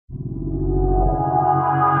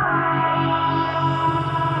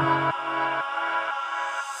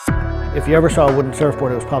If you ever saw a wooden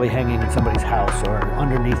surfboard, it was probably hanging in somebody's house or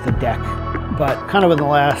underneath the deck. But kind of in the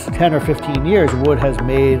last 10 or 15 years, wood has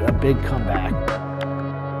made a big comeback.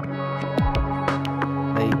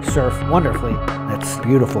 They surf wonderfully. It's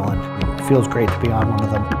beautiful and it feels great to be on one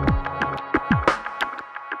of them.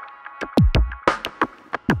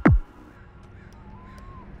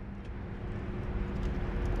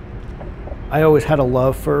 I always had a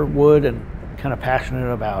love for wood and kind of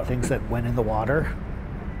passionate about things that went in the water.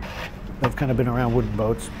 I've kind of been around wooden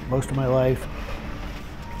boats most of my life.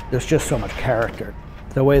 There's just so much character.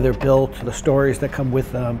 The way they're built, the stories that come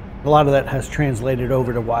with them, a lot of that has translated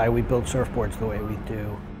over to why we build surfboards the way we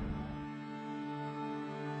do.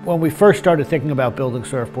 When we first started thinking about building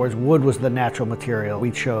surfboards, wood was the natural material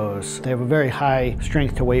we chose. They have a very high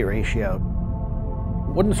strength to weight ratio.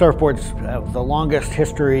 Wooden surfboards have the longest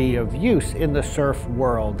history of use in the surf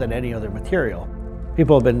world than any other material.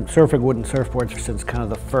 People have been surfing wooden surfboards since kind of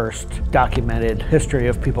the first documented history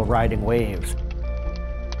of people riding waves.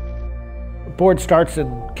 The board starts in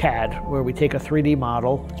CAD, where we take a 3D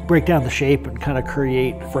model, break down the shape, and kind of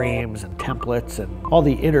create frames and templates and all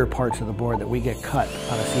the inner parts of the board that we get cut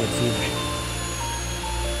on a CNC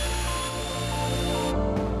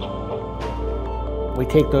machine. We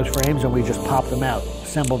take those frames and we just pop them out,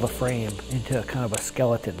 assemble the frame into kind of a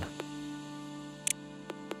skeleton.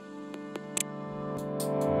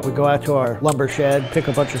 We go out to our lumber shed, pick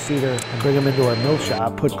a bunch of cedar, and bring them into our mill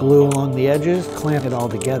shop, put glue along the edges, clamp it all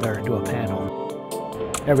together into a panel.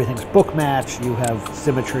 Everything's book matched, you have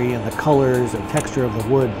symmetry in the colors and texture of the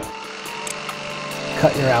wood.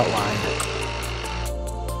 Cut your outline.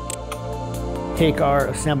 Take our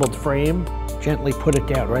assembled frame, gently put it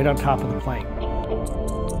down right on top of the plank.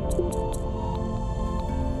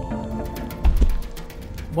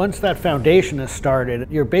 Once that foundation is started,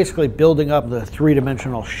 you're basically building up the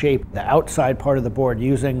three-dimensional shape, the outside part of the board,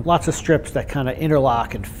 using lots of strips that kind of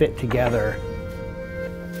interlock and fit together.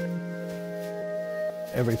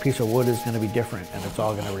 Every piece of wood is going to be different, and it's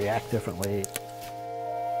all going to react differently.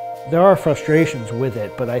 There are frustrations with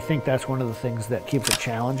it, but I think that's one of the things that keeps it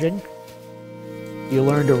challenging. You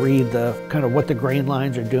learn to read the kind of what the grain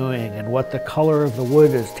lines are doing and what the color of the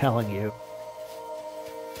wood is telling you.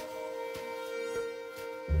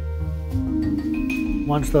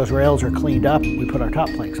 Once those rails are cleaned up, we put our top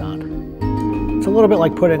planks on. It's a little bit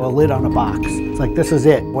like putting a lid on a box. It's like, this is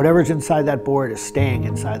it. Whatever's inside that board is staying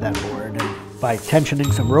inside that board. And by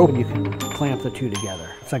tensioning some rope, you can clamp the two together.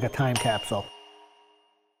 It's like a time capsule.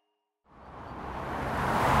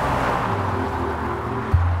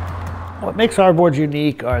 What makes our boards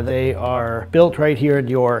unique are they are built right here in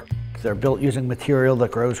York. They're built using material that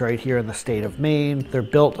grows right here in the state of Maine. They're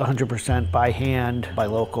built 100% by hand by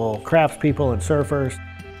local craftspeople and surfers.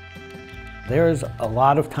 There's a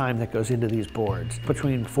lot of time that goes into these boards,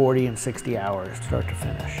 between 40 and 60 hours start to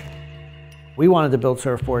finish. We wanted to build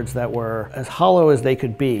surfboards that were as hollow as they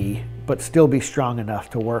could be, but still be strong enough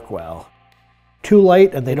to work well. Too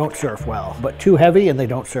light and they don't surf well, but too heavy and they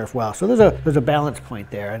don't surf well. So there's a balance point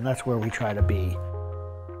there, and that's where we try to be.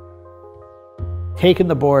 Taking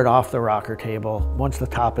the board off the rocker table once the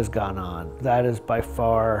top has gone on, that is by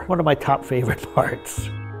far one of my top favorite parts.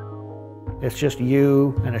 It's just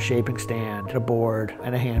you and a shaping stand, a board,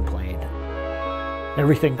 and a hand plane.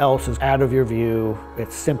 Everything else is out of your view.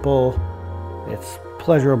 It's simple, it's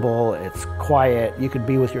pleasurable, it's quiet. You can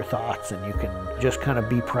be with your thoughts and you can just kind of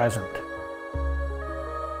be present.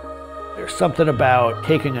 There's something about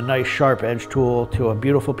taking a nice sharp edge tool to a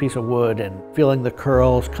beautiful piece of wood and feeling the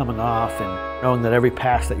curls coming off and knowing that every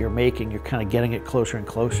pass that you're making, you're kind of getting it closer and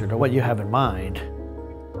closer to what you have in mind.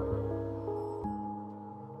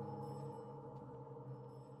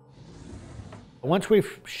 Once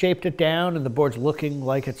we've shaped it down and the board's looking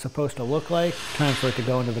like it's supposed to look like, time for it to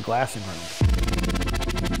go into the glassing room.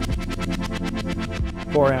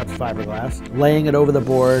 4-ounce fiberglass, laying it over the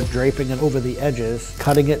board, draping it over the edges,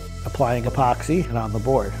 cutting it, applying epoxy, and on the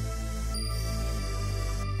board.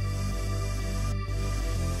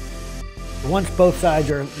 Once both sides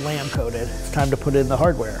are lamb coated, it's time to put in the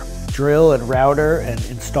hardware. Drill and router and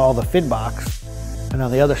install the fin box. And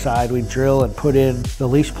on the other side, we drill and put in the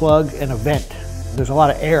leash plug and a vent. There's a lot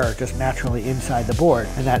of air just naturally inside the board,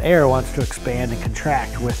 and that air wants to expand and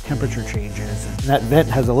contract with temperature changes. And that vent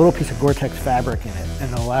has a little piece of Gore-Tex fabric in it,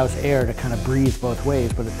 and it allows air to kind of breathe both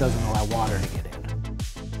ways, but it doesn't allow water to get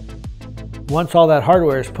in. Once all that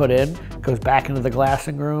hardware is put in, it goes back into the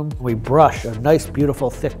glassing room. We brush a nice, beautiful,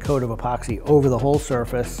 thick coat of epoxy over the whole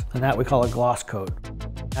surface, and that we call a gloss coat.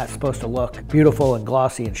 That's supposed to look beautiful and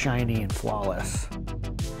glossy and shiny and flawless.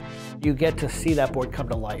 You get to see that board come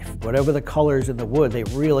to life. Whatever the colors in the wood, they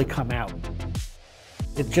really come out.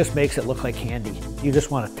 It just makes it look like candy. You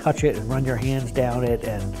just want to touch it and run your hands down it,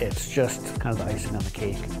 and it's just kind of the icing on the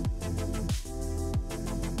cake.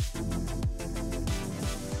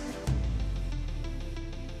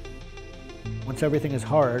 Once everything is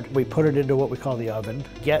hard, we put it into what we call the oven,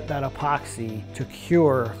 get that epoxy to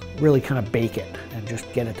cure, really kind of bake it and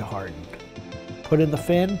just get it to harden. Put in the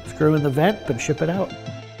fin, screw in the vent, and ship it out.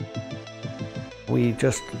 We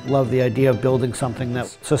just love the idea of building something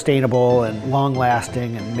that's sustainable and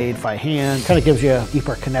long-lasting and made by hand. Kind of gives you a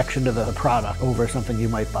deeper connection to the product over something you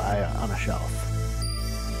might buy on a shelf.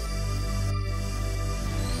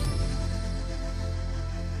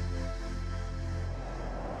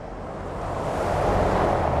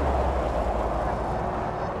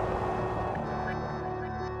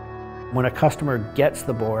 When a customer gets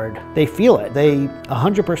the board, they feel it. They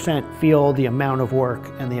 100% feel the amount of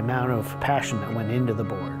work and the amount of passion that went into the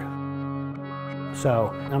board.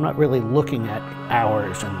 So I'm not really looking at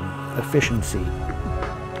hours and efficiency.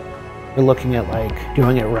 We're looking at like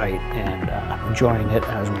doing it right and enjoying it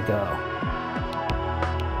as we go.